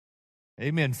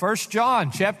Amen. 1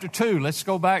 John chapter 2. Let's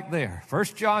go back there. 1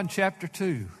 John chapter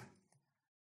 2.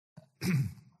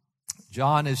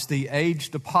 John is the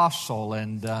aged apostle,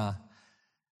 and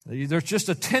there's just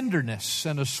a tenderness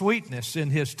and a sweetness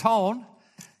in his tone.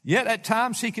 Yet at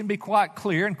times he can be quite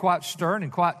clear and quite stern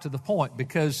and quite to the point,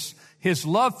 because his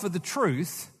love for the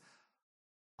truth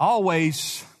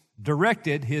always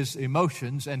directed his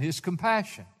emotions and his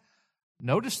compassion.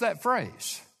 Notice that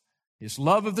phrase. His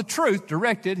love of the truth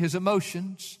directed his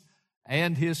emotions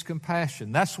and his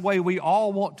compassion. That's the way we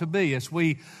all want to be as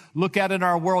we look out in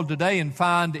our world today and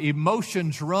find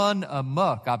emotions run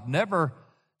amok. I've never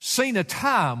seen a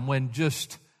time when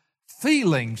just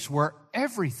feelings were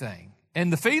everything.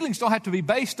 And the feelings don't have to be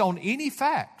based on any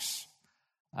facts.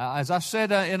 As I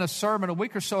said in a sermon a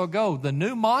week or so ago, the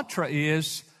new mantra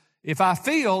is, if I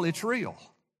feel, it's real.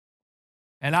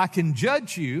 And I can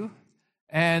judge you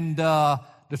and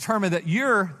determine that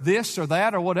you're this or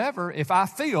that or whatever if I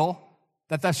feel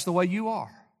that that's the way you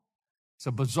are. It's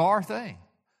a bizarre thing.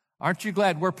 Aren't you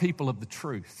glad we're people of the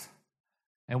truth?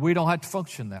 And we don't have to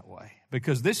function that way,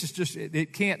 because this is just,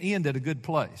 it can't end at a good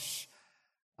place.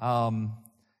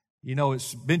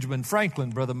 It's Benjamin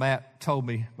Franklin, Brother Matt told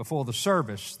me before the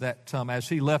service, that as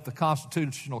he left the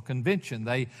Constitutional Convention,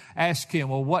 they asked him,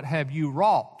 well, what have you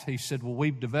wrought? He said, well,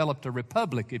 we've developed a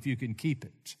republic if you can keep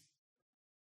it.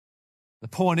 The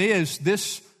point is,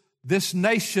 this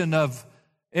nation of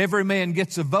every man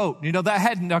gets a vote, that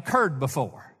hadn't occurred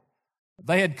before.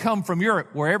 They had come from Europe,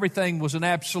 where everything was an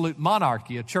absolute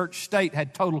monarchy. A church state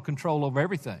had total control over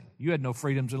everything. You had no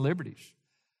freedoms and liberties.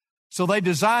 So they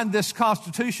designed this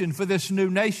Constitution for this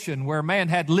new nation where man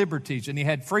had liberties and he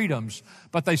had freedoms.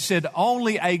 But they said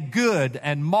only a good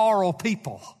and moral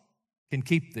people can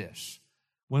keep this.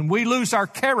 When we lose our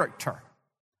character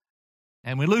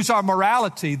and we lose our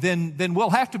morality, then we'll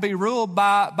have to be ruled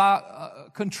by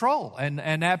control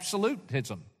and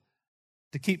absolutism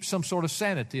to keep some sort of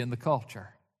sanity in the culture.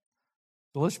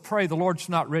 So let's pray the Lord's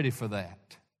not ready for that.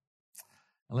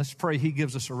 And let's pray He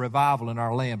gives us a revival in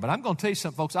our land. But I'm going to tell you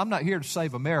something, folks. I'm not here to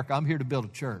save America. I'm here to build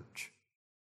a church.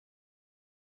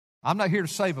 I'm not here to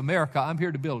save America. I'm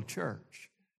here to build a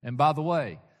church. And by the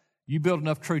way, you build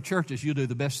enough true churches, you'll do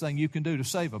the best thing you can do to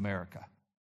save America.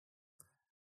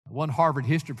 One Harvard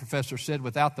history professor said,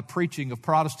 without the preaching of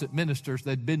Protestant ministers,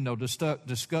 there'd been no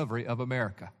discovery of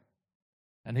America.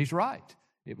 And he's right.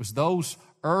 It was those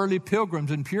early pilgrims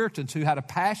and Puritans who had a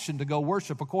passion to go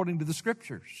worship according to the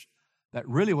Scriptures that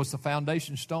really was the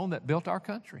foundation stone that built our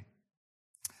country.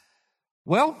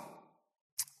 Well,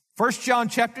 1 John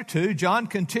chapter 2, John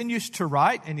continues to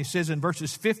write, and he says in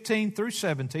verses 15 through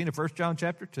 17 of 1 John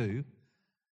chapter 2,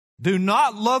 do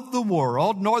not love the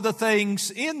world, nor the things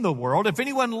in the world. If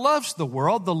anyone loves the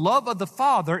world, the love of the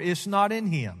Father is not in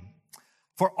him.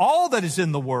 For all that is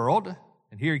in the world,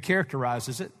 and here he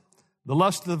characterizes it, the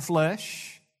lust of the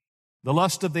flesh, the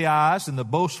lust of the eyes, and the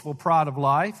boastful pride of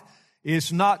life,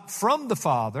 is not from the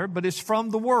Father, but is from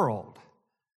the world.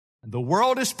 And the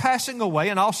world is passing away,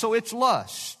 and also its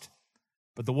lust.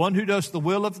 But the one who does the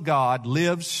will of God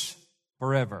lives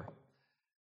forever.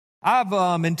 I've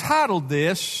entitled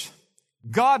this,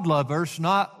 God Lovers,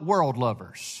 Not World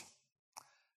Lovers.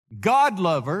 God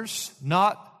Lovers,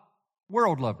 Not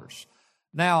World Lovers.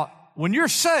 Now, when you're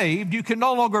saved, you can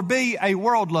no longer be a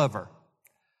world lover.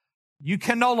 You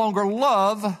can no longer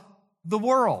love the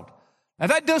world. Now,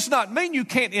 that does not mean you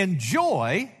can't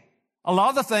enjoy a lot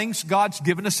of the things God's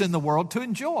given us in the world to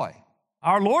enjoy.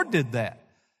 Our Lord did that.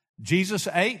 Jesus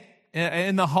ate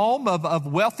in the home of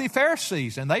wealthy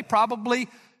Pharisees, and they probably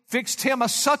fixed him a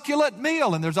succulent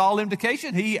meal, and there's all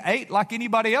indication he ate like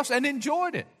anybody else and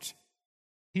enjoyed it.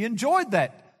 He enjoyed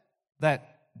that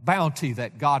bounty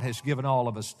that God has given all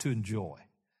of us to enjoy.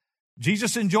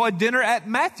 Jesus enjoyed dinner at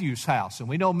Matthew's house, and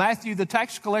we know Matthew, the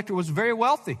tax collector, was very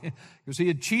wealthy because he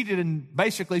had cheated and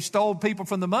basically stole people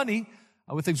from the money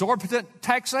with exorbitant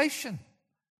taxation.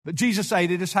 But Jesus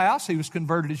ate at his house. He was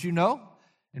converted, as you know,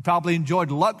 and probably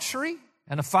enjoyed luxury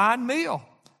and a fine meal.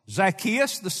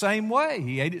 Zacchaeus, the same way.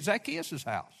 He ate at Zacchaeus'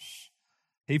 house.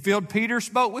 He filled Peter's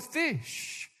boat with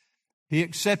fish. He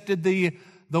accepted the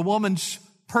woman's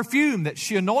perfume that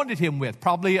she anointed him with,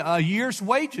 probably a year's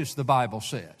wages, the Bible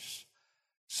says.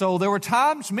 So there were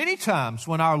times, many times,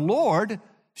 when our Lord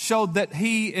showed that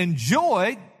He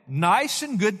enjoyed nice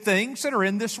and good things that are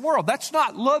in this world. That's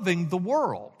not loving the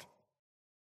world.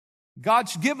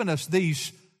 God's given us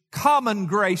these common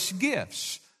grace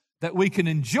gifts that we can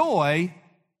enjoy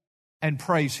and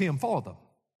praise Him for them.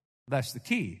 That's the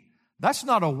key. That's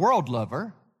not a world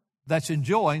lover. That's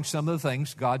enjoying some of the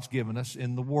things God's given us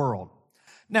in the world.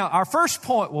 Now, our first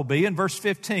point will be in verse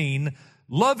 15,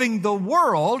 loving the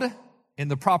world in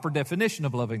the proper definition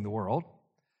of loving the world,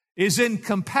 is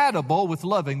incompatible with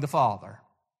loving the Father.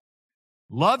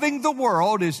 Loving the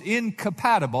world is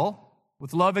incompatible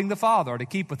with loving the Father. Or to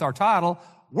keep with our title,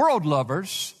 world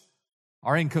lovers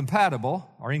are incompatible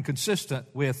or inconsistent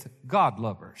with God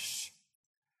lovers.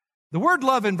 The word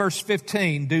love in verse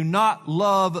 15, do not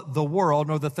love the world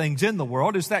nor the things in the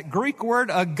world, is that Greek word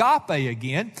agape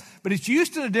again, but it's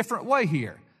used in a different way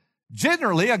here.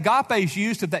 Generally, agape is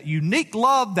used of that unique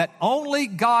love that only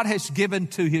God has given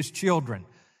to His children.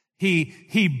 He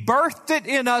birthed it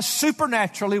in us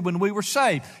supernaturally when we were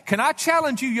saved. Can I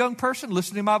challenge you, young person,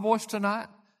 listening to my voice tonight?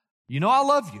 You know I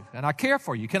love you and I care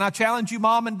for you. Can I challenge you,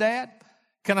 mom and dad?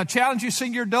 Can I challenge you,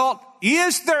 senior adult?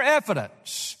 Is there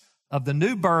evidence of the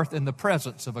new birth in the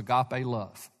presence of agape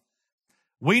love?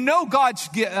 We know God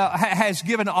has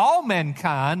given all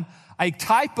mankind a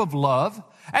type of love,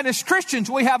 and as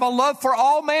Christians, we have a love for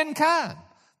all mankind.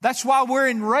 That's why we're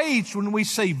enraged when we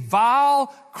see vile,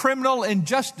 criminal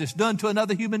injustice done to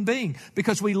another human being,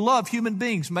 because we love human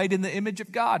beings made in the image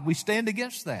of God. We stand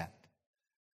against that.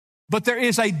 But there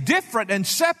is a different and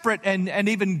separate and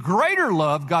even greater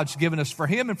love God's given us for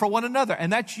Him and for one another.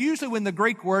 And that's usually when the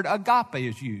Greek word agape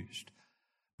is used.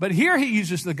 But here He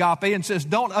uses the agape and says,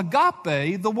 don't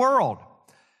agape the world.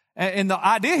 And the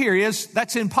idea here is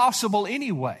that's impossible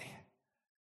anyway.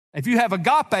 If you have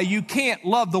agape, you can't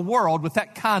love the world with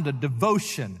that kind of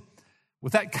devotion,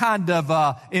 with that kind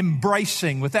of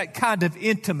embracing, with that kind of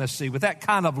intimacy, with that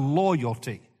kind of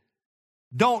loyalty.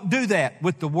 Don't do that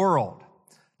with the world.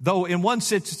 Though in one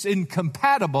sense it's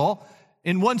incompatible,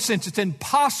 in one sense it's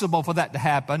impossible for that to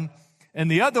happen. And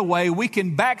the other way, we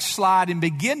can backslide and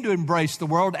begin to embrace the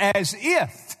world as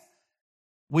if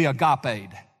we agape'd.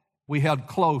 We held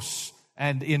close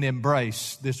and in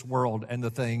embrace this world and the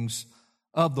things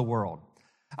of the world.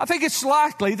 I think it's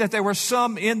likely that there were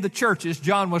some in the churches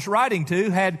John was writing to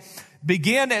had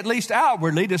begun, at least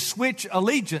outwardly, to switch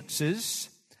allegiances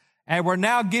and were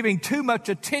now giving too much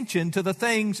attention to the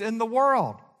things in the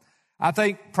world. I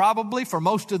think probably for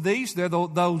most of these, they're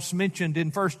those mentioned in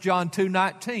 1 John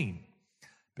 2:19.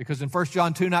 Because in 1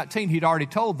 John 2:19, He'd already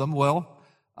told them,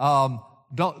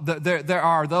 there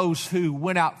are those who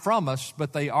went out from us,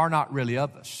 but they are not really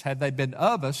of us. Had they been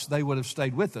of us, they would have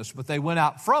stayed with us. But they went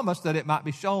out from us that it might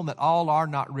be shown that all are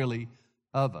not really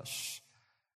of us.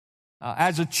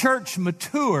 As a church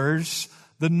matures,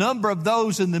 the number of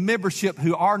those in the membership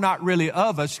who are not really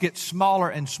of us gets smaller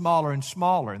and smaller and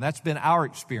smaller. And that's been our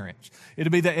experience. It'll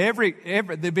be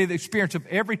the experience of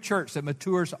every church that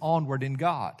matures onward in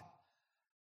God.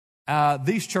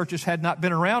 These churches had not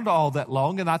been around all that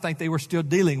long, and I think they were still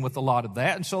dealing with a lot of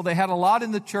that. And so they had a lot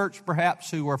in the church, perhaps,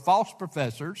 who were false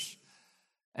professors.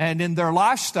 And in their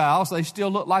lifestyles, they still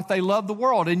looked like they loved the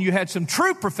world. And you had some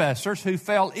true professors who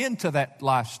fell into that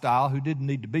lifestyle who didn't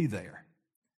need to be there.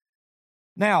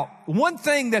 Now, one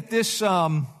thing that this,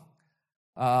 the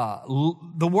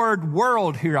word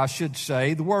world here, I should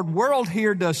say, the word world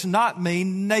here does not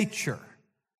mean nature.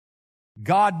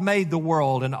 God made the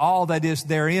world and all that is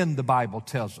therein, the Bible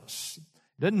tells us.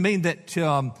 It doesn't mean that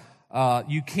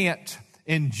you can't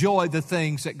enjoy the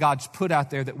things that God's put out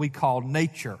there that we call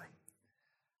nature.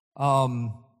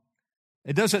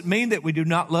 It doesn't mean that we do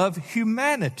not love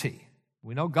humanity.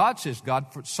 We know God says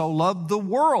God so loved the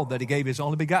world that He gave His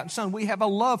only begotten Son. We have a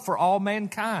love for all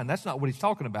mankind. That's not what He's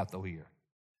talking about, though, here.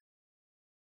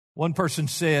 One person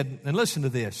said, and listen to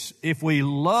this, if we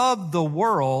loved the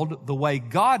world the way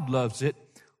God loves it,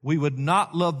 we would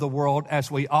not love the world as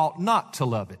we ought not to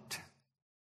love it.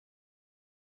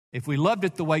 If we loved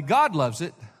it the way God loves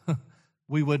it,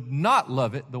 we would not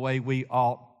love it the way we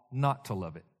ought not to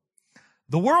love it.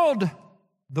 The word,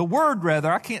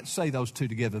 I can't say those two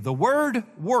together. The word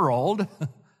world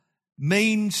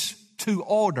means to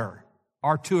order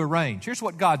or to arrange. Here's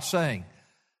what God's saying.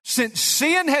 Since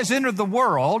sin has entered the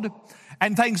world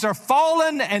and things are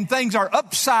fallen and things are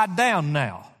upside down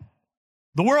now,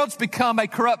 the world's become a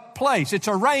corrupt place. It's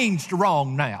arranged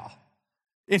wrong now.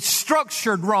 It's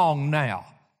structured wrong now.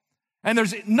 And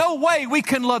there's no way we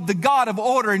can love the God of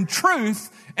order and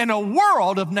truth in a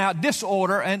world of now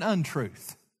disorder and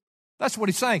untruth. That's what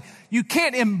He's saying. You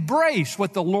can't embrace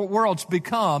what the world's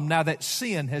become now that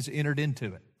sin has entered into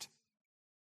it.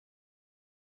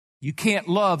 You can't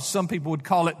love, some people would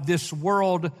call it, this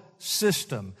world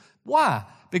system. Why?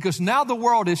 Because now the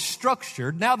world is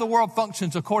structured. Now the world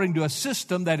functions according to a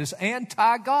system that is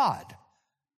anti-God.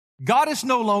 God is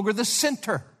no longer the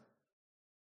center.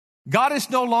 God is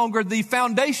no longer the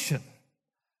foundation.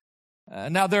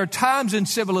 Now there are times in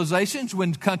civilizations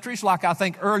when countries, like I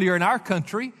think earlier in our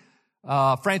country,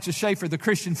 Francis Schaeffer, the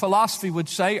Christian philosophy, would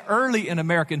say early in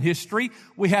American history,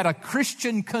 we had a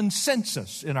Christian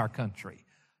consensus in our country.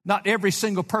 Not every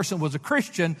single person was a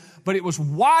Christian, but it was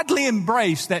widely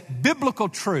embraced that biblical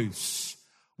truths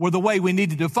were the way we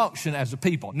needed to function as a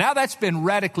people. Now that's been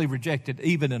radically rejected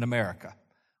even in America.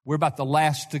 We're about the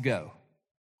last to go.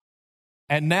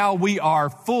 And now we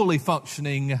are fully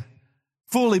functioning,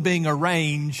 fully being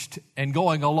arranged and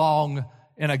going along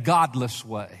in a godless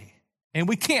way. And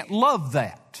we can't love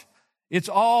that. It's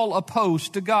all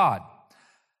opposed to God.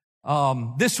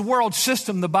 This world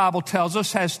system, the Bible tells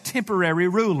us, has temporary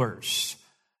rulers.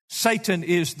 Satan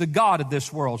is the god of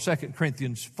this world, 2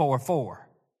 Corinthians 4:4.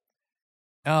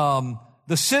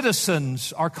 The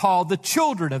citizens are called the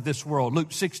children of this world,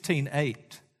 Luke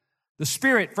 16:8. The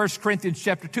spirit, 1 Corinthians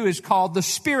chapter 2, is called the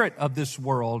spirit of this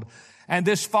world. And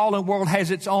this fallen world has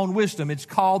its own wisdom. It's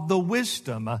called the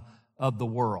wisdom of the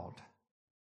world.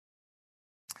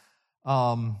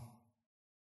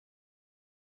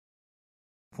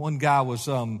 One guy was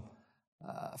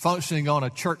functioning on a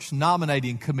church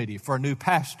nominating committee for a new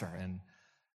pastor,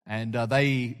 and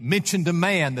they mentioned a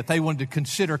man that they wanted to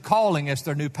consider calling as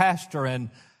their new pastor, and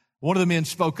one of the men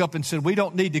spoke up and said, "We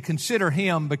don't need to consider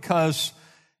him because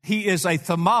he is a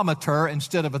thermometer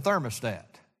instead of a thermostat.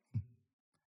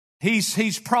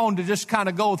 He's prone to just kind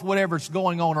of go with whatever's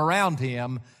going on around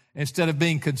him instead of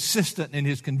being consistent in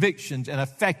his convictions and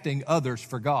affecting others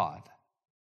for God."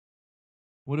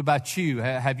 What about you?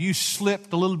 Have you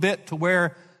slipped a little bit to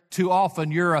where too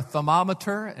often you're a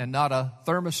thermometer and not a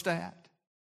thermostat?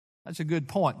 That's a good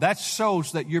point. That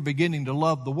shows that you're beginning to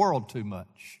love the world too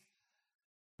much.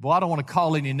 Well, I don't want to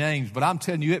call any names, but I'm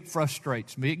telling you, it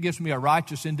frustrates me. It gives me a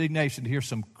righteous indignation to hear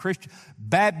some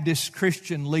Baptist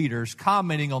Christian leaders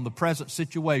commenting on the present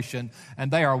situation, and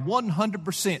they are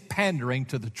 100% pandering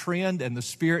to the trend and the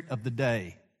spirit of the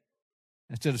day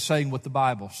instead of saying what the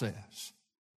Bible says.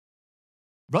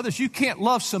 Brothers, you can't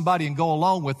love somebody and go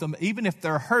along with them even if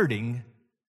they're hurting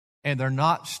and they're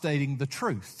not stating the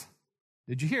truth.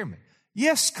 Did you hear me?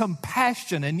 Yes,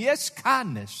 compassion, and yes,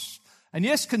 kindness, and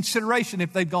yes, consideration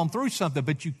if they've gone through something,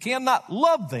 but you cannot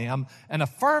love them and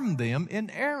affirm them in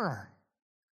error.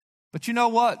 But you know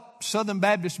what? Southern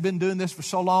Baptists have been doing this for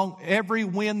so long. Every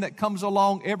wind that comes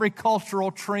along, every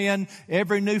cultural trend,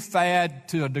 every new fad,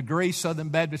 to a degree, Southern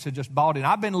Baptists have just bought in.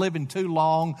 I've been living too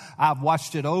long. I've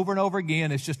watched it over and over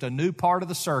again. It's just a new part of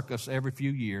the circus every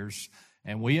few years.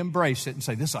 And we embrace it and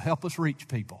say, this will help us reach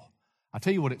people. I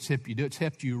tell you what it's helped you do. It's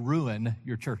helped you ruin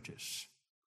your churches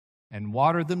and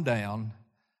water them down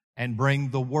and bring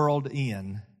the world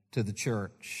in to the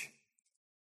church.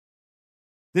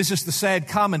 This is the sad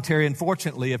commentary,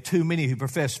 unfortunately, of too many who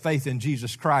profess faith in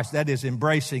Jesus Christ. That is,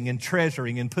 embracing and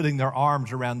treasuring and putting their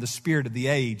arms around the spirit of the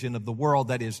age and of the world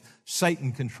that is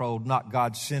Satan-controlled, not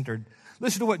God-centered.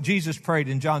 Listen to what Jesus prayed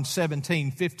in John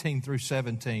 17:15 through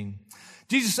 17.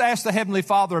 Jesus asked the Heavenly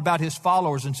Father about His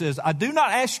followers and says, "I do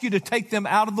not ask you to take them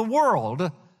out of the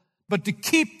world, but to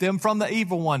keep them from the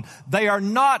evil one. They are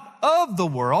not of the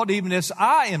world, even as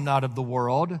I am not of the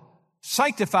world.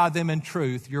 Sanctify them in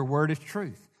truth. Your word is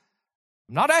truth."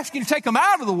 I'm not asking you to take them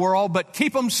out of the world, but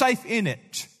keep them safe in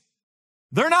it.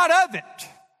 They're not of it.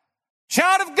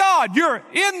 Child of God, you're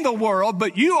in the world,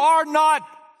 but you are not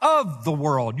of the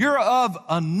world. You're of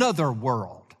another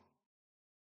world.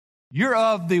 You're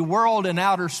of the world in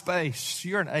outer space.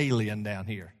 You're an alien down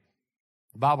here.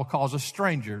 The Bible calls us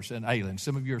strangers and aliens.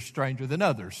 Some of you are stranger than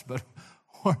others, but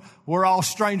we're all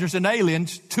strangers and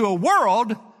aliens to a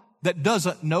world that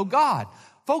doesn't know God.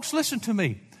 Folks, listen to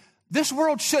me. This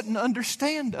world shouldn't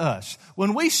understand us.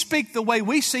 When we speak the way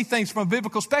we see things from a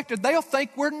biblical perspective, they'll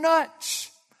think we're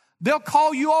nuts. They'll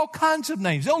call you all kinds of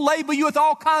names. They'll label you with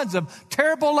all kinds of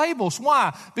terrible labels.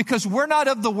 Why? Because we're not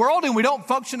of the world and we don't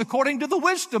function according to the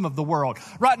wisdom of the world.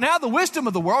 Right now, the wisdom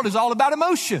of the world is all about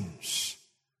emotions.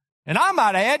 And I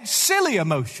might add, silly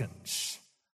emotions.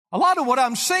 A lot of what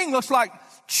I'm seeing looks like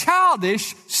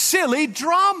childish, silly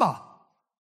drama.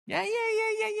 Yeah.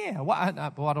 Well, I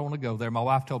don't want to go there. My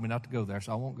wife told me not to go there,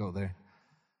 so I won't go there.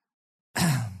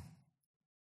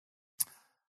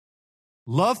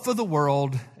 Love for the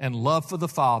world and love for the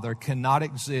Father cannot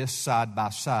exist side by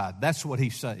side. That's what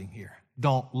he's saying here.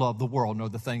 Don't love the world nor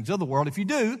the things of the world. If you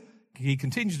do, he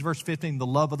continues in verse 15, the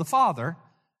love of the Father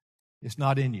is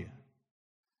not in you.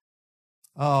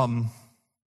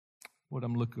 What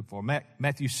I'm looking for,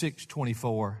 Matthew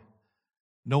 6:24.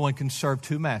 No one can serve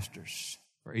two masters.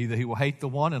 For either he will hate the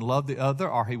one and love the other,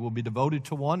 or he will be devoted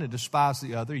to one and despise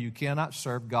the other. You cannot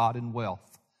serve God and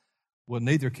wealth. Well,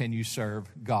 neither can you serve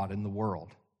God and the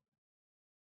world.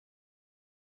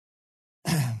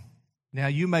 Now,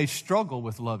 you may struggle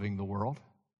with loving the world.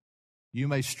 You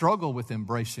may struggle with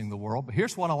embracing the world, but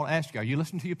here's what I want to ask you. Are you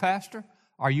listening to your pastor?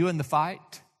 Are you in the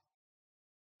fight?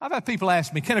 I've had people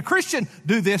ask me, can a Christian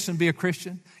do this and be a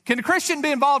Christian? Can a Christian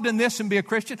be involved in this and be a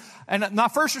Christian? And my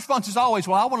first response is always,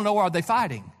 well, I want to know, are they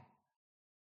fighting?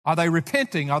 Are they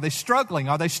repenting? Are they struggling?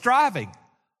 Are they striving?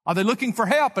 Are they looking for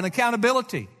help and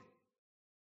accountability?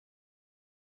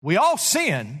 We all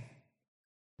sin,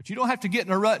 but you don't have to get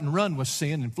in a rut and run with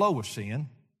sin and flow with sin.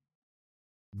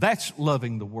 That's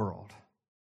loving the world.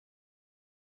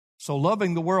 So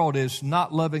loving the world is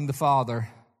not loving the Father.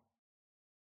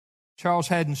 Charles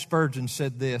Haddon Spurgeon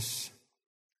said this,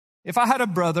 if I had a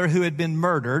brother who had been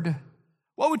murdered,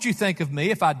 what would you think of me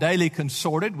if I daily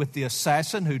consorted with the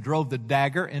assassin who drove the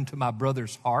dagger into my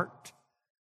brother's heart?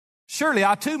 Surely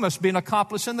I too must be an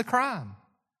accomplice in the crime.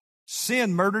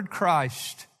 Sin murdered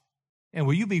Christ, and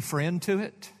will you be friend to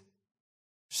it?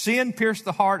 Sin pierced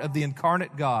the heart of the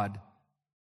incarnate God.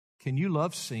 Can you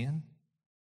love sin?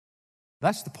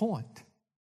 That's the point.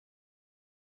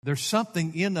 There's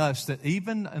something in us that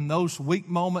even in those weak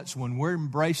moments when we're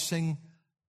embracing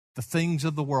the things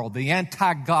of the world, the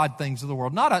anti-God things of the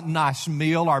world, not a nice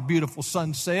meal, our beautiful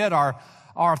sunset, our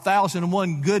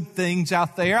 1,001 good things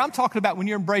out there. I'm talking about when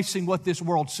you're embracing what this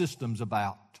world system's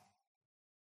about.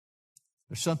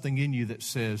 There's something in you that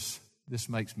says, this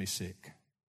makes me sick.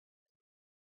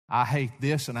 I hate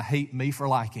this and I hate me for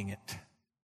liking it.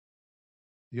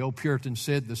 The old Puritan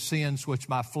said, the sins which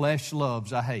my flesh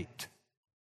loves, I hate.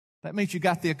 That means you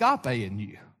got the agape in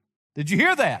you. Did you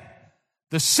hear that?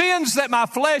 The sins that my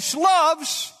flesh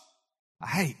loves, I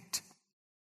hate.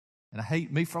 And I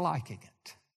hate me for liking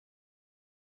it.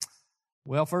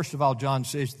 Well, first of all, John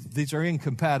says these are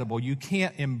incompatible. You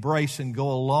can't embrace and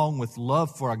go along with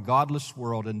love for a godless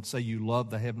world and say you love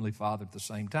the Heavenly Father at the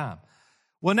same time.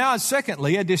 Well, now,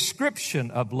 secondly, a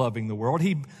description of loving the world.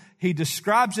 He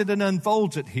describes it and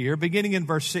unfolds it here, beginning in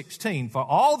verse 16. For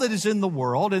all that is in the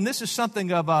world, and this is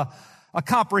something of a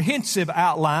comprehensive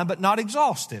outline, but not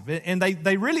exhaustive. And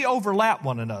they really overlap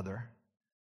one another.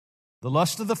 The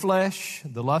lust of the flesh,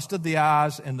 the lust of the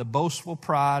eyes, and the boastful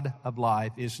pride of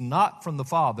life is not from the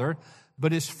Father,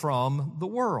 but is from the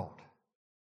world.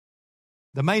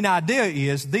 The main idea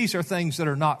is these are things that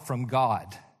are not from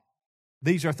God.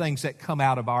 These are things that come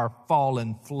out of our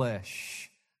fallen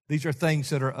flesh. These are things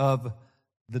that are of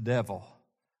the devil.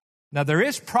 Now, there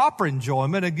is proper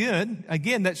enjoyment.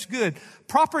 Again, that's good.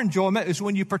 Proper enjoyment is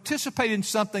when you participate in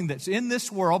something that's in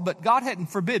this world, but God hadn't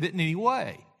forbid it in any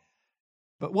way.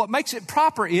 But what makes it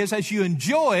proper is as you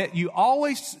enjoy it, you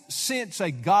always sense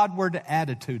a Godward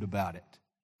attitude about it.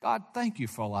 God, thank you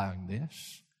for allowing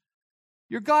this.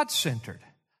 You're God-centered.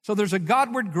 So there's a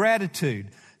Godward gratitude.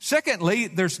 Secondly,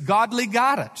 there's godly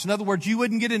guidance. In other words, you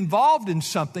wouldn't get involved in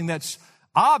something that's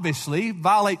obviously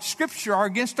violates Scripture or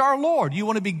against our Lord. You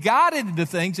want to be guided into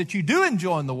things that you do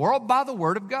enjoy in the world by the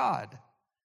Word of God.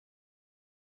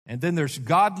 And then there's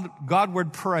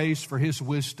Godward praise for His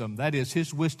wisdom. That is,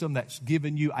 His wisdom that's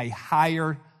given you a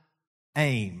higher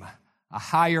aim, a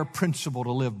higher principle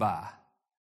to live by.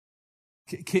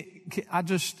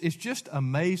 It's just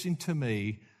amazing to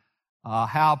me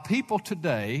how people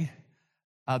today,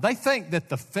 they think that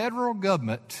the federal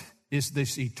government is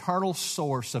this eternal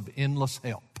source of endless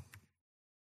help.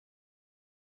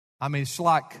 I mean, it's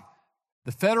like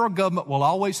the federal government will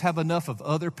always have enough of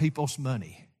other people's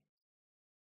money.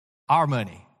 Our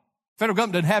money. The federal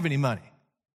government doesn't have any money.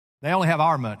 They only have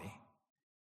our money.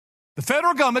 The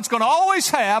federal government's going to always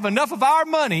have enough of our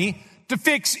money to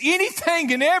fix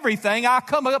anything and everything I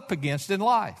come up against in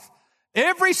life.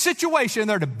 Every situation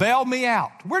there to bail me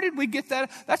out. Where did we get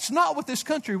that? That's not what this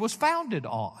country was founded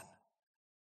on.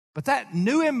 But that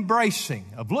new embracing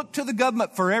of look to the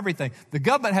government for everything, the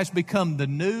government has become the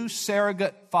new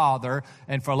surrogate father.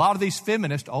 And for a lot of these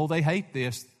feminists, they hate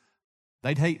this.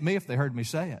 They'd hate me if they heard me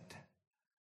say it.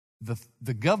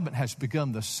 The government has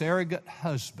become the surrogate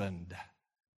husband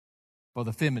for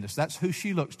the feminist. That's who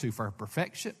she looks to for her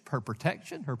perfection, her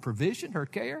protection, her provision, her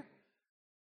care.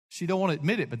 She don't want to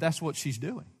admit it, but that's what she's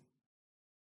doing.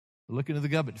 Looking to the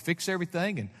government to fix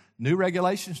everything and new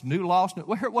regulations, new laws.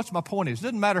 What's my point is, it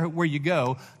doesn't matter where you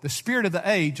go. The spirit of the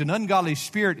age, an ungodly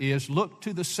spirit is, look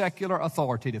to the secular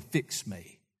authority to fix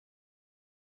me.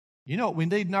 You know what we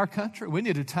need in our country? We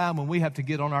need a time when we have to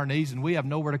get on our knees and we have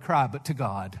nowhere to cry but to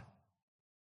God.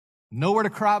 Nowhere to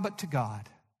cry but to God.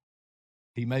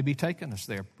 He may be taking us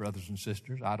there, brothers and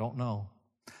sisters. I don't know.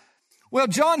 Well,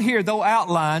 John here, though,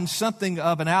 outlines something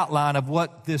of an outline of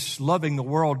what this loving the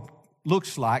world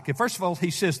looks like. And first of all,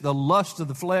 he says the lust of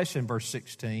the flesh in verse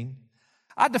 16.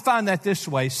 I define that this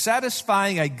way: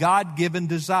 satisfying a God-given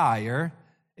desire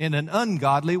in an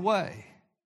ungodly way.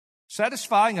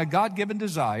 satisfying a God-given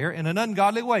desire in an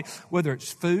ungodly way, whether it's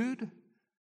food,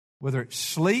 whether it's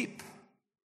sleep,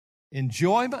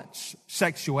 enjoyments,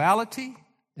 sexuality,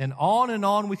 and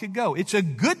on we could go. It's a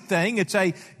good thing. It's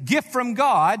a gift from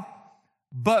God,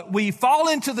 but we fall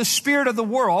into the spirit of the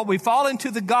world. We fall into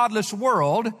the godless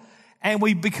world, and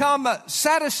we become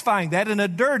satisfying that in a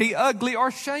dirty, ugly,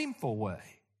 or shameful way.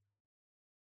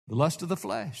 The lust of the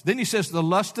flesh. Then he says the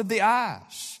lust of the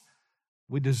eyes.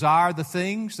 We desire the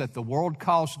things that the world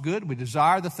calls good. We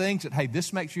desire the things that, hey,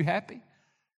 this makes you happy.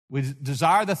 We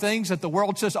desire the things that the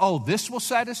world says, oh, this will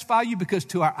satisfy you, because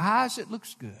to our eyes it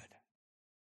looks good.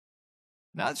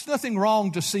 Now, it's nothing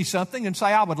wrong to see something and say,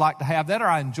 I would like to have that, or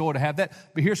I enjoy to have that.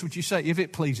 But here's what you say: if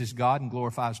it pleases God and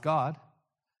glorifies God.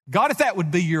 God, if that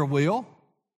would be your will,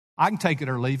 I can take it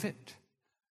or leave it.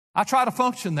 I try to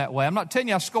function that way. I'm not telling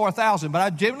you I score 1,000, but I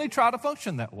generally try to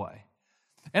function that way.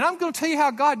 And I'm going to tell you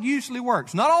how God usually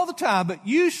works. Not all the time, but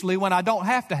usually when I don't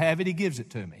have to have it, He gives it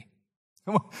to me.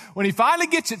 When He finally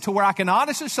gets it to where I can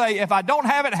honestly say, if I don't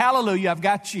have it, hallelujah, I've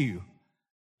got you,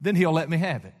 then He'll let me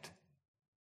have it.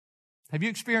 Have you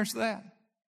experienced that?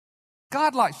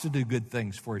 God likes to do good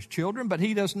things for His children, but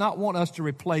He does not want us to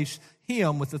replace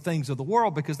Him with the things of the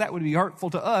world, because that would be hurtful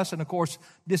to us and, of course,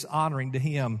 dishonoring to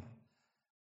Him.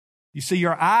 You see,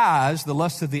 your eyes, the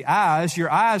lust of the eyes, your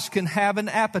eyes can have an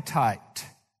appetite.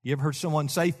 You ever heard someone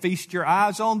say, feast your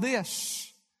eyes on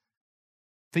this?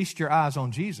 Feast your eyes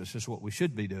on Jesus is what we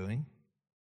should be doing.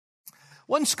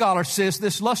 One scholar says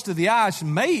this lust of the eyes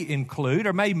may include,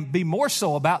 or may be more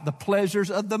so about, the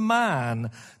pleasures of the mind,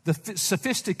 the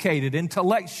sophisticated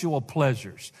intellectual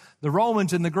pleasures. The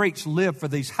Romans and the Greeks lived for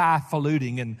these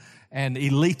highfalutin and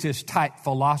elitist type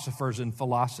philosophers and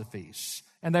philosophies.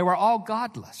 And they were all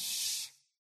godless.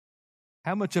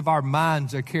 How much of our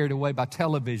minds are carried away by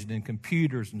television and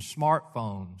computers and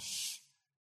smartphones?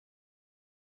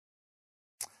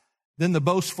 Then the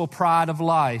boastful pride of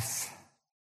life.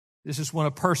 This is when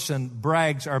a person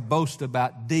brags or boasts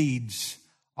about deeds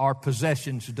or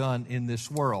possessions done in this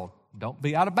world. Don't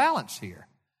be out of balance here.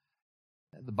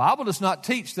 The Bible does not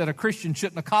teach that a Christian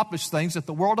shouldn't accomplish things that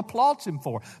the world applauds him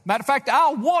for. Matter of fact,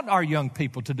 I want our young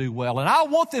people to do well, and I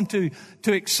want them to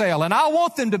excel, and I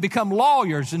want them to become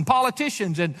lawyers and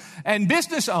politicians and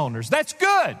business owners. That's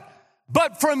good.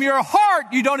 But from your heart,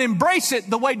 you don't embrace it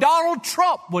the way Donald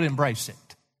Trump would embrace it.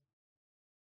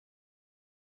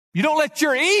 You don't let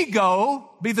your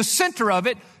ego be the center of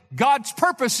it. God's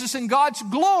purposes and God's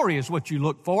glory is what you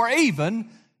look for, even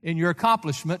in your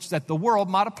accomplishments that the world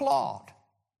might applaud.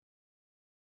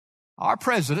 Our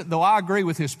president, though I agree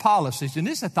with his policies, and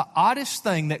isn't it the oddest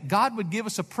thing that God would give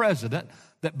us a president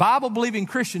that Bible-believing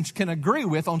Christians can agree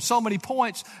with on so many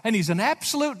points, and he's an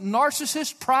absolute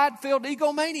narcissist, pride-filled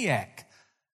egomaniac.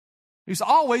 He's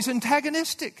always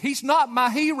antagonistic. He's not my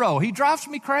hero. He drives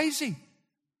me crazy.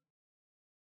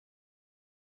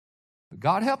 But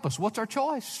God help us. What's our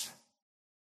choice?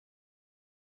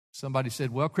 Somebody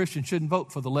said, well, Christians shouldn't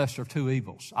vote for the lesser of two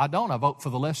evils. I don't. I vote for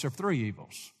the lesser of three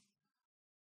evils.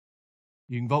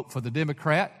 You can vote for the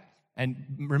Democrat, and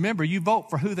remember, you vote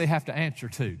for who they have to answer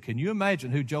to. Can you imagine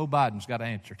who Joe Biden's got to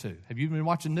answer to? Have you been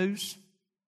watching news?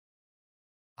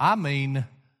 I mean,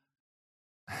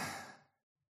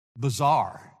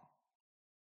 bizarre.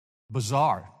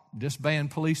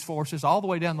 Disband police forces all the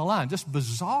way down the line. Just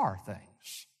bizarre things.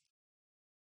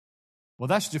 Well,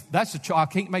 that's the choice. I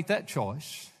can't make that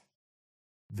choice.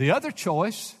 The other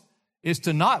choice is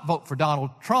to not vote for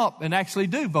Donald Trump and actually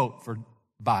do vote for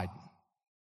Biden.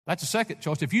 That's the second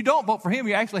choice. If you don't vote for him,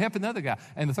 you're actually helping the other guy.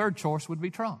 And the third choice would be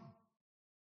Trump.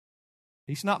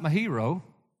 He's not my hero.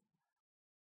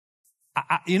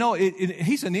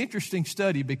 He's an interesting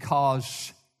study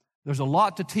because there's a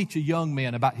lot to teach a young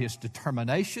man about his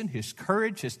determination, his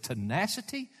courage, his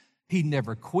tenacity. He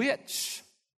never quits.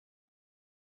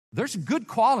 There's good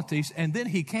qualities, and then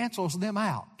he cancels them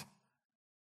out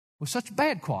with such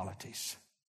bad qualities.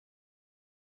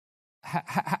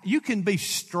 You can be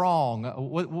strong.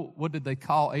 What did they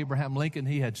call Abraham Lincoln?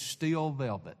 He had steel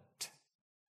velvet.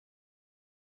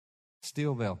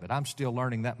 Steel velvet. I'm still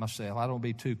learning that myself. I don't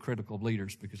be too critical of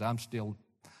leaders because I'm still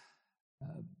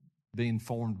being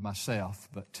formed myself,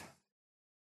 but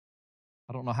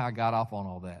I don't know how I got off on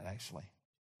all that, actually.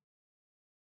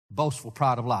 Boastful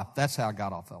pride of life. That's how I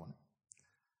got off on it.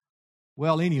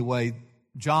 Well, anyway,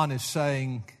 John is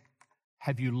saying,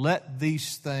 have you let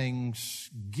these things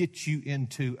get you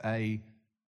into a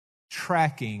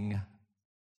tracking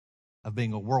of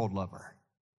being a world lover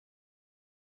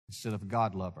instead of a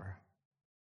God lover?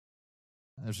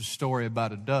 There's a story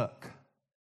about a duck.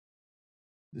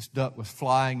 This duck was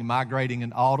flying and migrating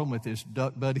in autumn with his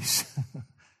duck buddies.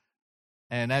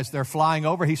 And as they're flying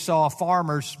over, he saw a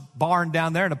farmer's barn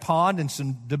down there and a pond and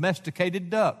some domesticated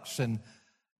ducks. And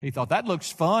he thought, that looks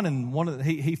fun. And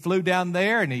he flew down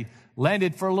there and he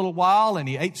landed for a little while and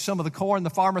he ate some of the corn the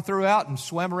farmer threw out and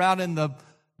swam around in the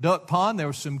duck pond. There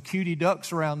were some cutie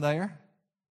ducks around there.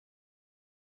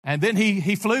 And then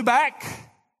he flew back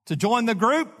to join the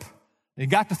group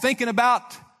and got to thinking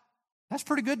about, that's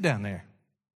pretty good down there.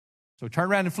 So he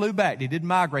turned around and flew back. He didn't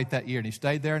migrate that year, and he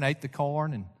stayed there and ate the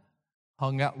corn and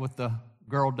hung out with the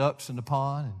girl ducks in the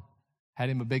pond and had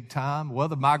him a big time. Well,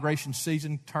 the migration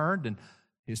season turned, and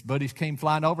his buddies came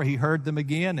flying over. He heard them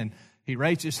again, and he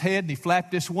raised his head and he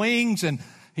flapped his wings, and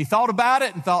he thought about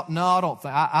it and thought, no,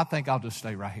 I think I'll just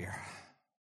stay right here.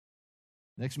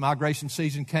 Next migration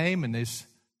season came, and his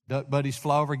duck buddies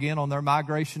flew over again on their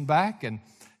migration back, and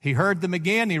he heard them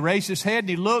again. He raised his head and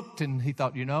he looked, and he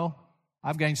thought,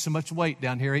 I've gained so much weight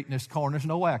down here eating this corn. There's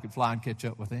no way I could fly and catch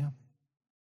up with them.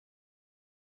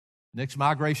 Next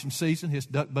migration season, his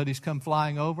duck buddies come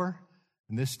flying over,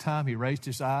 and this time he raised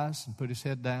his eyes and put his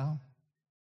head down.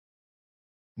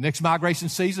 Next migration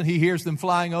season, he hears them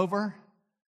flying over,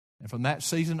 and from that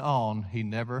season on, he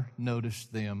never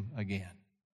noticed them again.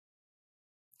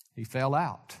 He fell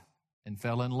out and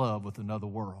fell in love with another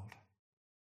world.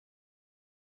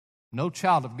 No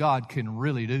child of God can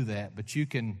really do that, but you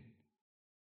can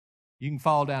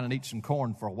fall down and eat some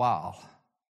corn for a while,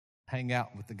 hang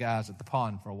out with the guys at the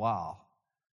pond for a while.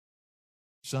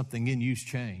 Something in you's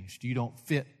changed. You don't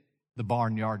fit the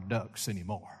barnyard ducks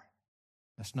anymore.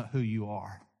 That's not who you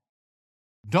are.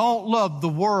 Don't love the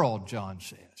world, John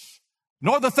says,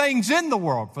 nor the things in the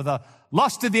world, for the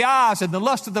lust of the eyes and the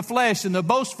lust of the flesh and the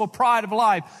boastful pride of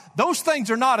life. Those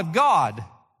things are not of God.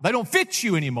 They don't fit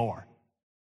you anymore.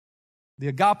 The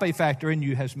agape factor in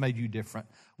you has made you different.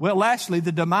 Well, lastly,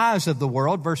 the demise of the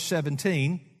world, verse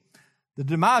 17. The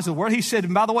demise of the world. He said,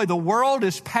 and by the way, the world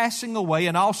is passing away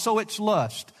and also its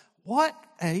lust. What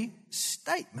a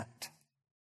statement.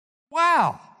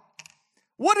 Wow.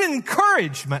 What an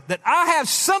encouragement that I have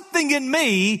something in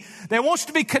me that wants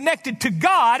to be connected to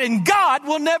God, and God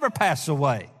will never pass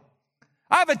away.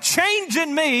 I have a change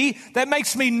in me that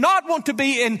makes me not want to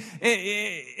be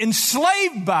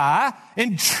enslaved by,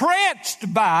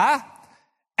 entranced by,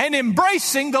 and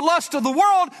embracing the lust of the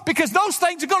world, because those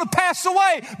things are going to pass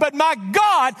away. But my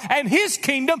God and His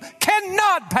kingdom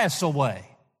cannot pass away.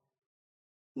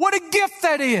 What a gift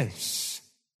that is.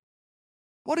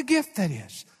 What a gift that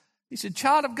is. He said,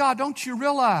 child of God, don't you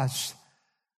realize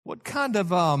what kind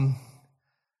of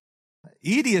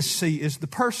idiocy is the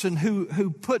person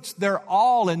who puts their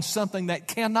all in something that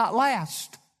cannot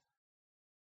last?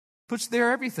 Puts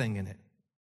their everything in it.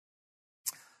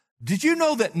 Did you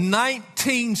know that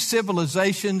 19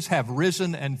 civilizations have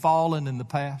risen and fallen in the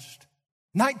past?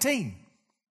 19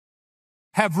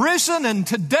 have risen, and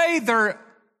today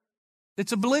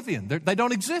it's oblivion. They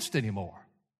don't exist anymore.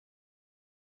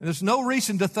 There's no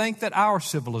reason to think that our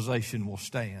civilization will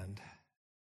stand.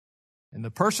 And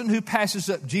the person who passes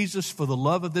up Jesus for the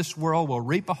love of this world will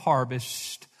reap a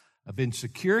harvest of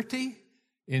insecurity,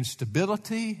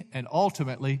 instability, and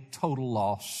ultimately total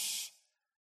loss.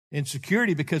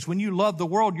 Insecurity, because when you love the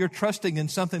world, you're trusting in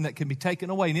something that can be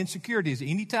taken away. And insecurity is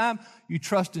anytime you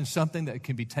trust in something that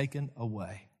can be taken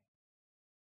away.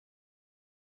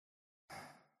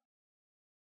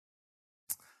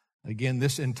 Again,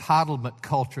 this entitlement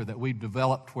culture that we've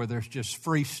developed where there's just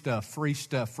free stuff, free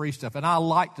stuff, free stuff. And I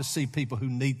like to see people who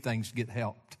need things get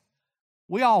helped.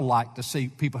 We all like to see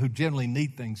people who generally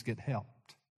need things get helped.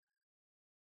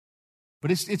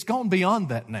 But it's gone beyond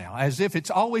that now, as if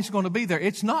it's always going to be there.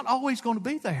 It's not always going to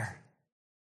be there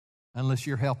unless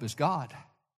your help is God.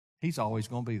 He's always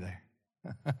going to be there.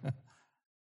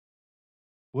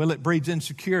 Well, it breeds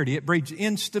insecurity. It breeds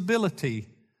instability.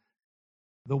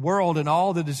 The world and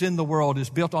all that is in the world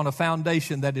is built on a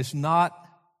foundation that is not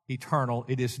eternal.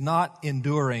 It is not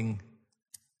enduring.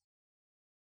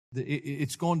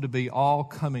 It's going to be all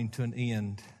coming to an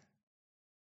end.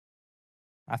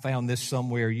 I found this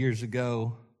somewhere years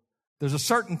ago. There's a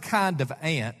certain kind of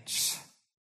ants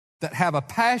that have a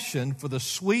passion for the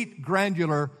sweet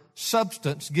granular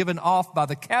substance given off by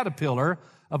the caterpillar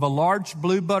of a large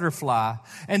blue butterfly.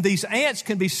 And these ants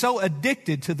can be so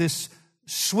addicted to this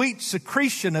sweet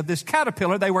secretion of this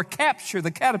caterpillar, they will capture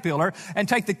the caterpillar and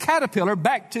take the caterpillar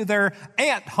back to their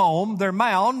ant home, their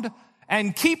mound,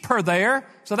 and keep her there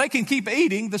so they can keep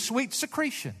eating the sweet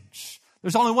secretions.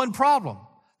 There's only one problem.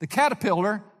 The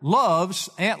caterpillar loves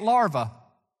ant larvae.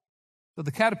 So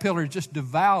the caterpillar is just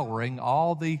devouring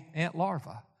all the ant larvae.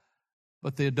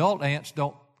 But the adult ants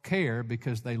don't care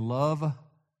because they love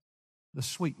the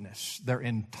sweetness. They're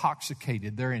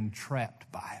intoxicated. They're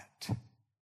entrapped by it.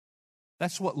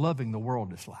 That's what loving the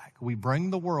world is like. We bring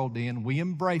the world in, we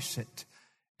embrace it,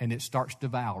 and it starts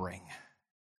devouring.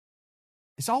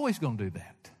 It's always going to do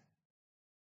that.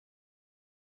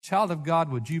 Child of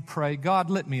God, would you pray, God,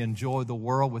 let me enjoy the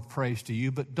world with praise to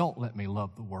you, but don't let me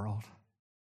love the world.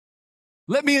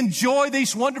 Let me enjoy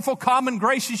these wonderful common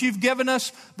graces you've given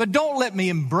us, but don't let me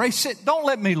embrace it. Don't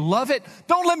let me love it.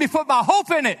 Don't let me put my hope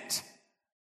in it.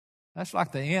 That's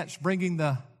like the ants bringing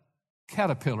the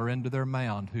caterpillar into their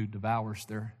mound who devours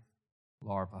their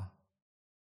larva.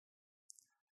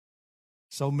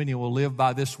 So many will live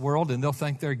by this world and they'll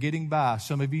think they're getting by.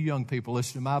 Some of you young people,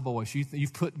 listen to my voice.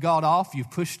 You've put God off. You've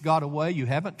pushed God away. You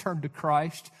haven't turned to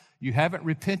Christ. You haven't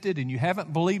repented and you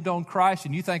haven't believed on Christ,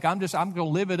 and you think, I'm going to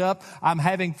live it up. I'm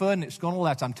having fun and it's going to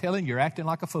last. I'm telling you, you're acting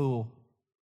like a fool.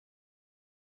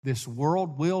 This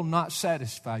world will not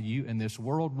satisfy you and this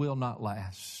world will not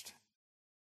last.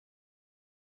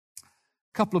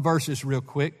 A couple of verses real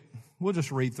quick. We'll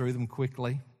just read through them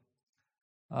quickly.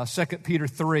 2 Peter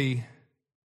 3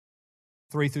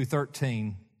 through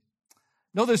 13.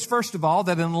 Know this, first of all,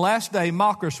 that in the last day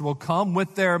mockers will come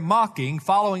with their mocking,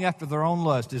 following after their own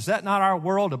lust. Is that not our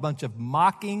world? A bunch of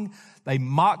mocking. They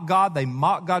mock God. They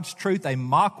mock God's truth. They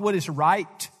mock what is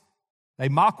right. They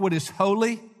mock what is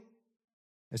holy.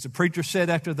 As the preacher said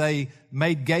after they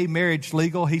made gay marriage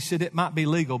legal, he said it might be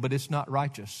legal, but it's not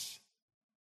righteous.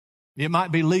 It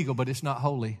might be legal, but it's not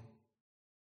holy.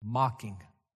 Mocking.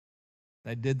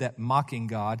 They did that, mocking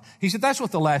God. He said that's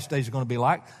what the last days are going to be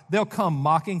like. They'll come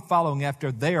mocking, following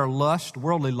after their lust,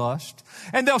 worldly lust.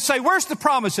 And they'll say, where's the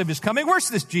promise of his coming? Where's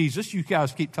this Jesus you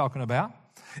guys keep talking about?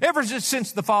 Ever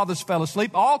since the fathers fell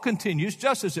asleep, all continues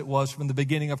just as it was from the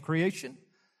beginning of creation.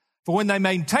 For when they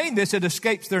maintain this, it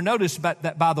escapes their notice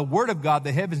that by the word of God,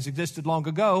 the heavens existed long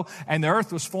ago, and the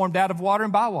earth was formed out of water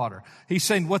and by water. He's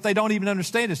saying what they don't even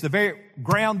understand is the very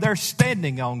ground they're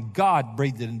standing on, God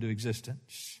breathed it into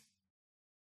existence.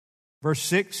 Verse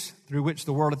 6, through which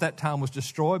the world at that time was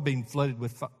destroyed, being flooded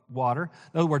with water.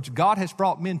 In other words, God has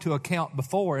brought men to account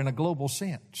before in a global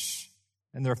sense.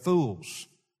 And they're fools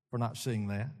for not seeing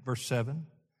that. Verse 7.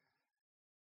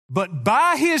 But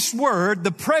by his word,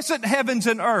 the present heavens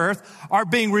and earth are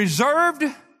being reserved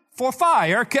for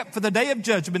fire, kept for the day of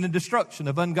judgment and destruction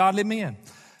of ungodly men.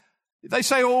 They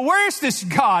say, well, where's this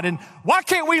God? And why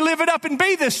can't we live it up and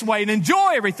be this way and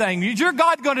enjoy everything? Is your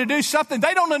God going to do something?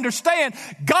 They don't understand.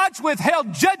 God's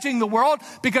withheld judging the world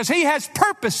because he has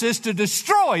purposes to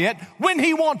destroy it when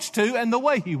he wants to and the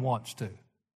way he wants to.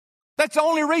 That's the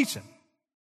only reason.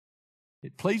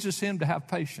 It pleases him to have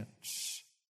patience.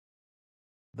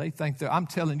 They think that, I'm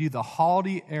telling you, the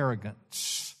haughty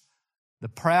arrogance, the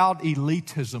proud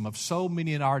elitism of so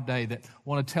many in our day that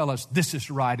want to tell us this is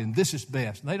right and this is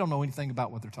best. And they don't know anything about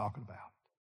what they're talking about.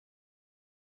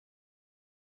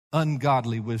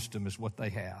 Ungodly wisdom is what they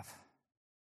have.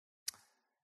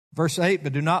 Verse 8,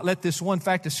 but do not let this one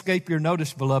fact escape your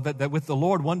notice, beloved, that with the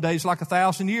Lord 1 day is like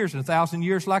 1,000 years and 1,000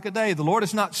 years like a day. The Lord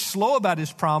is not slow about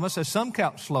his promise, as some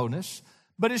count slowness,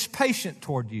 but is patient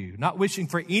toward you, not wishing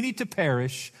for any to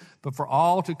perish, but for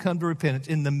all to come to repentance.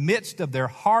 In the midst of their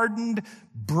hardened,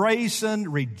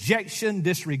 brazen rejection,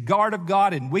 disregard of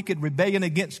God, and wicked rebellion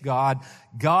against God,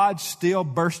 God's still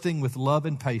bursting with love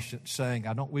and patience, saying,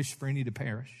 I don't wish for any to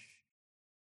perish.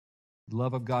 The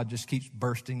love of God just keeps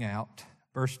bursting out.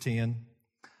 Verse 10,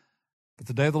 but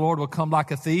the day of the Lord will come like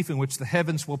a thief, in which the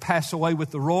heavens will pass away with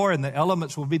the roar, and the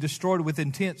elements will be destroyed with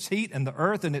intense heat, and the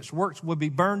earth and its works will be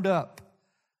burned up.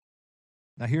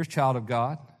 Now here's, child of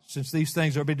God, since these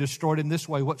things are to be destroyed in this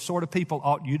way, what sort of people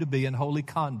ought you to be in holy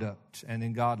conduct and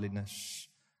in godliness,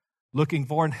 looking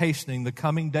for and hastening the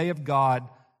coming day of God,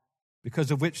 because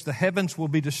of which the heavens will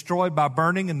be destroyed by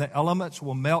burning and the elements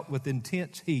will melt with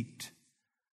intense heat.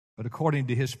 But according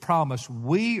to his promise,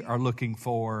 we are looking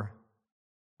for,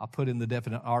 I'll put in the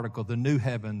definite article, the new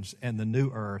heavens and the new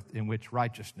earth in which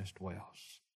righteousness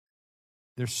dwells.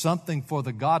 There's something for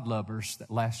the God lovers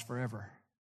that lasts forever.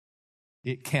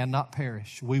 It cannot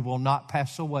perish. We will not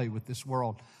pass away with this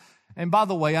world. And by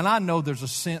the way, and I know there's a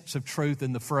sense of truth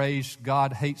in the phrase,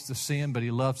 God hates the sin, but he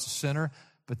loves the sinner.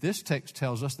 But this text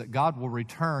tells us that God will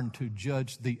return to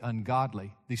judge the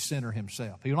ungodly, the sinner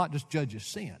himself. He will not just judge his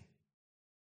sin.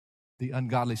 The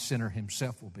ungodly sinner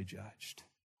himself will be judged.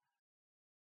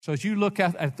 So as you look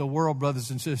at the world, brothers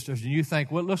and sisters, and you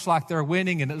think, well, it looks like they're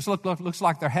winning, and it looks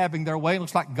like they're having their way, it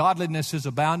looks like godliness is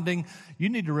abounding, you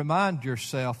need to remind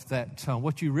yourself that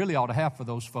what you really ought to have for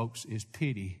those folks is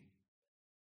pity.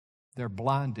 They're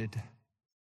blinded,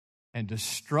 and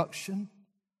destruction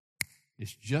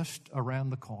is just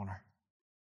around the corner.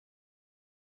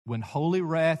 when holy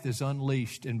wrath is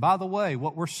unleashed. And by the way,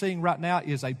 what we're seeing right now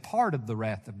is a part of the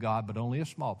wrath of God, but only a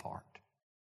small part.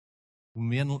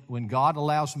 When God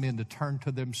allows men to turn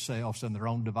to themselves and their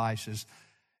own devices.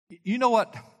 You know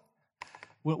what?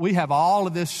 We have all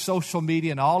of this social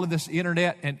media and all of this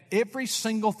internet, and every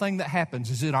single thing that happens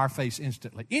is in our face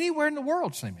instantly. Anywhere in the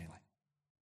world, seemingly.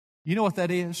 You know what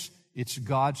that is? It's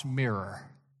God's mirror.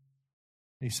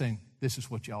 He's saying, this is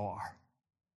what y'all are.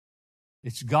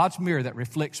 It's God's mirror that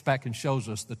reflects back and shows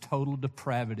us the total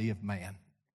depravity of man,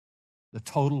 the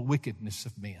total wickedness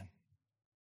of men.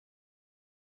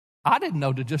 I didn't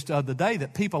know till just the other day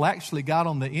that people actually got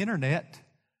on the internet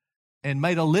and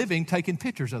made a living taking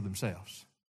pictures of themselves.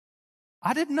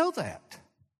 I didn't know that.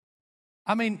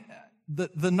 I mean, the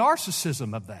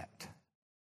narcissism of that.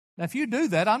 Now, if you do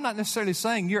that, I'm not necessarily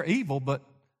saying you're evil, but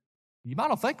you might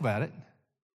not think about it.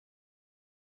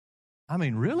 I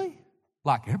mean, really?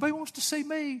 Like, everybody wants to see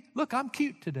me. Look, I'm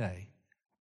cute today.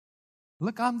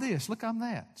 Look, I'm this. Look, I'm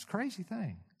that. It's a crazy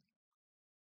thing.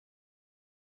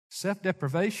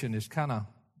 Self-deprivation is kind of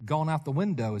gone out the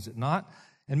window, is it not?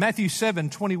 In Matthew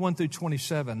 7:21 through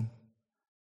 27,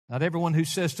 not everyone who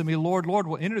says to me, Lord, Lord,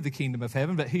 will enter the kingdom of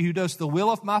heaven, but he who does the will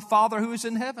of my Father who is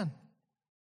in heaven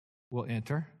will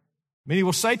enter. Many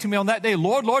will say to me on that day,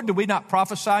 Lord, Lord, did we not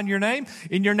prophesy in your name?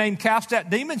 In your name cast out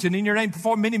demons, and in your name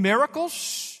perform many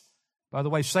miracles? By the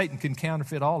way, Satan can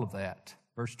counterfeit all of that.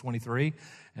 Verse 23,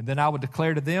 and then I would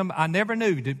declare to them, I never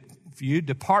knew you.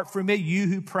 Depart from me, you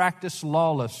who practice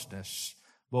lawlessness.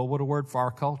 Well, what a word for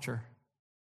our culture.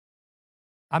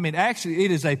 I mean, actually,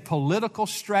 it is a political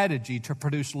strategy to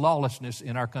produce lawlessness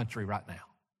in our country right now.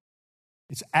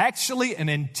 It's actually an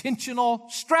intentional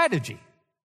strategy.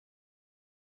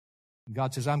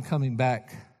 God says, I'm coming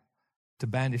back to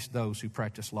banish those who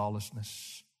practice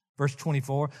lawlessness. Verse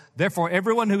 24, therefore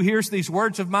everyone who hears these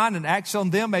words of mine and acts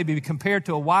on them may be compared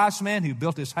to a wise man who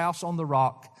built his house on the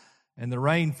rock. And the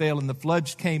rain fell, and the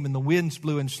floods came, and the winds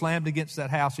blew and slammed against that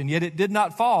house. And yet it did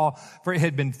not fall, for it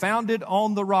had been founded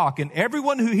on the rock. And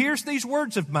everyone who hears these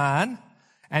words of mine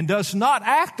and does not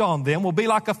act on them will be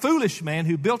like a foolish man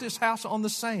who built his house on the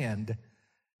sand.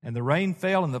 And the rain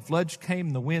fell, and the floods came,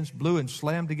 and the winds blew and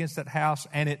slammed against that house,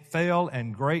 and it fell,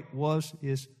 and great was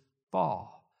his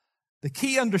fall. The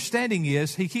key understanding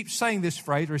is, he keeps saying this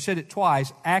phrase, or he said it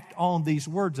twice, act on these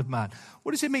words of mine.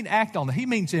 What does it mean, act on them? He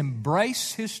means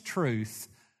embrace his truth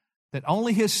that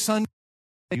only his Son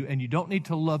can you, and you don't need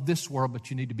to love this world,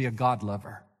 but you need to be a God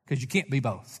lover, because you can't be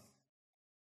both.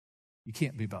 You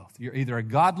can't be both. You're either a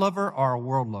God lover or a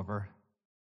world lover.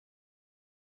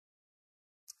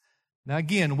 Now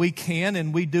again, we can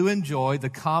and we do enjoy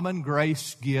the common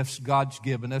grace gifts God's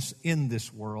given us in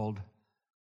this world.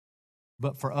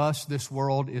 But for us, this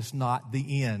world is not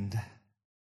the end.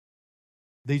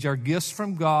 These are gifts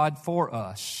from God for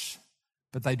us,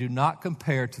 but they do not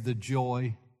compare to the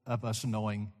joy of us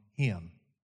knowing Him.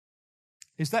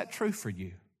 Is that true for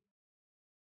you?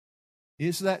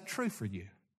 Is that true for you?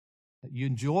 That you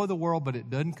enjoy the world, but it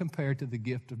doesn't compare to the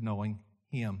gift of knowing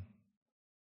Him.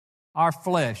 Our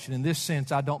flesh, and in this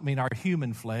sense, I don't mean our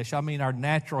human flesh. I mean our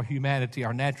natural humanity,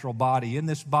 our natural body. In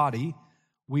this body,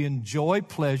 we enjoy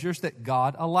pleasures that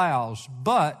God allows,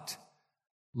 but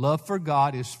love for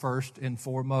God is first and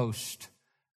foremost.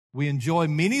 We enjoy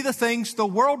many of the things the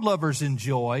world lovers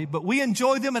enjoy, but we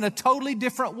enjoy them in a totally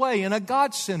different way, in a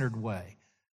God-centered way.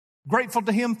 Grateful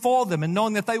to Him for them and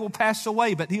knowing that they will pass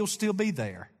away, but He'll still be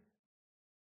there.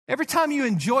 Every time you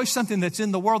enjoy something that's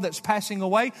in the world that's passing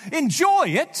away, enjoy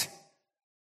it.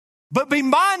 But be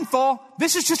mindful,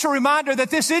 this is just a reminder that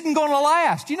this isn't going to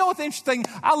last. You know what's interesting?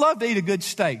 I love to eat a good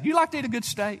steak. Do you like to eat a good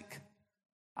steak?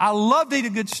 I love to eat a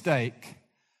good steak.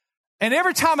 And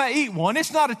every time I eat one,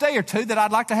 it's not a day or two that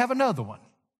I'd like to have another one.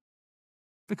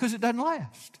 Because it doesn't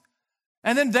last.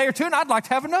 And then a day or two, and I'd like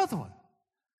to have another one.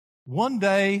 One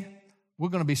day, we're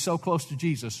going to be so close to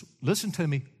Jesus. Listen to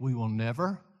me, we will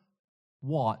never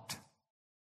want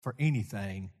for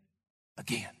anything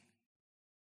again.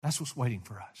 That's what's waiting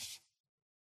for us.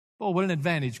 Well, what an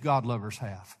advantage God lovers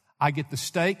have. I get the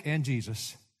steak and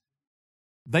Jesus.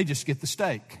 They just get the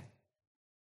steak.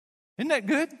 Isn't that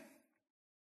good?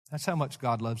 That's how much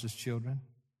God loves His children.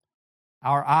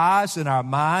 Our eyes and our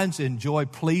minds enjoy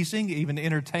pleasing, even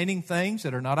entertaining things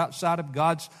that are not outside of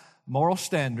God's moral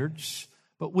standards.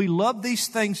 But we love these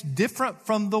things different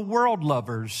from the world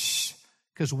lovers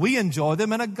because we enjoy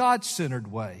them in a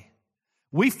God-centered way.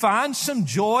 We find some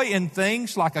joy in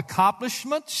things like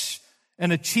accomplishments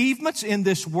and achievements in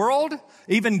this world,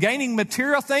 even gaining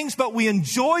material things, but we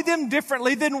enjoy them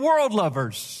differently than world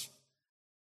lovers.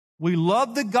 We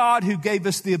love the God who gave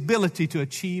us the ability to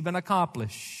achieve and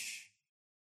accomplish.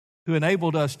 who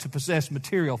enabled us to possess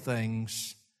material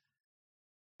things,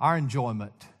 our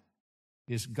enjoyment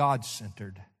is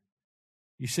God-centered.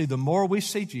 You see, the more we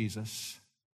see Jesus,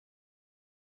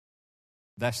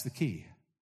 that's the key.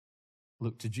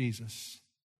 Look to Jesus.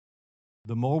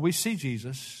 The more we see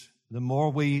Jesus, the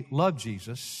more we love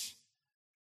Jesus,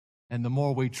 and the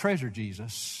more we treasure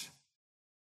Jesus,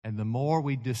 and the more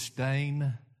we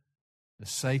disdain the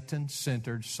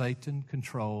Satan-centered,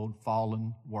 Satan-controlled,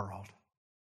 fallen world.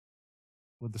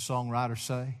 Would the songwriter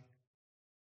say,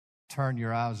 turn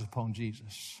your eyes upon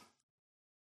Jesus.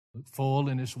 Look full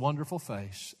in His wonderful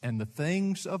face, and the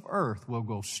things of earth will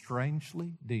go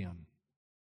strangely dim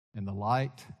in the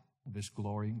light of His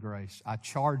glory and grace. I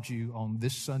charge you on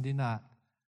this Sunday night,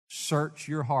 search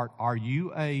your heart. Are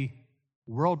you a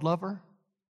world lover,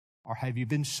 or have you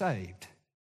been saved?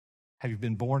 Have you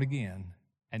been born again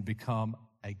and become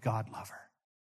a God lover?